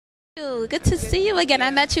Good to see you again. I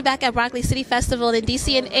met you back at Broccoli City Festival in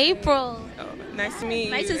DC in April. Oh, nice to meet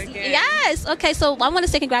you. Nice to see again. Yes. Okay, so I want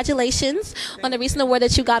to say congratulations on the recent award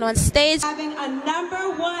that you got on stage. Having a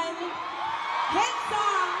 #1 hit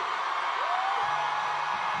song.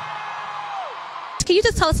 Can you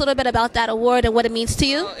just tell us a little bit about that award and what it means to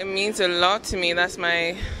you? Well, it means a lot to me. That's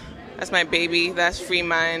my baby. That's Free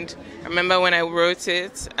Mind. I remember when I wrote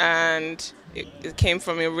it, and it came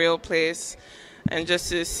from a real place. And just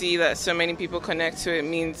to see that so many people connect to it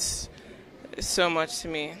means so much to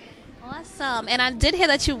me. Awesome. And I did hear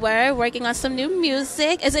that you were working on some new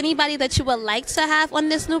music. Is anybody that you would like to have on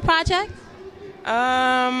this new project?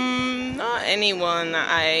 Not anyone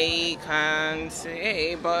I can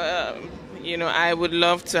say, but I would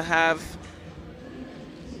love to have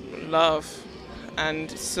love and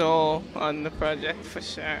soul on the project for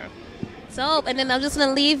sure. So, and then I'm just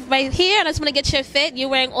gonna leave right here, and I just wanna get your fit. You're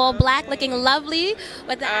wearing all black, looking lovely.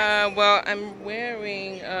 With that. Well, I'm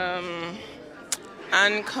wearing and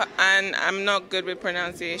I'm not good with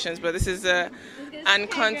pronunciations, but this is a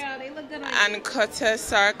Ankota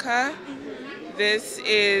Sarka. This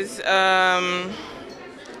is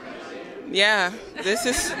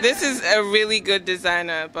this is a really good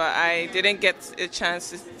designer, but I didn't get a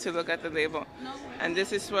chance to look at the label. And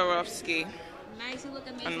this is Swarovski. Nice, you look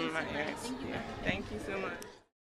amazing. Thank you so much.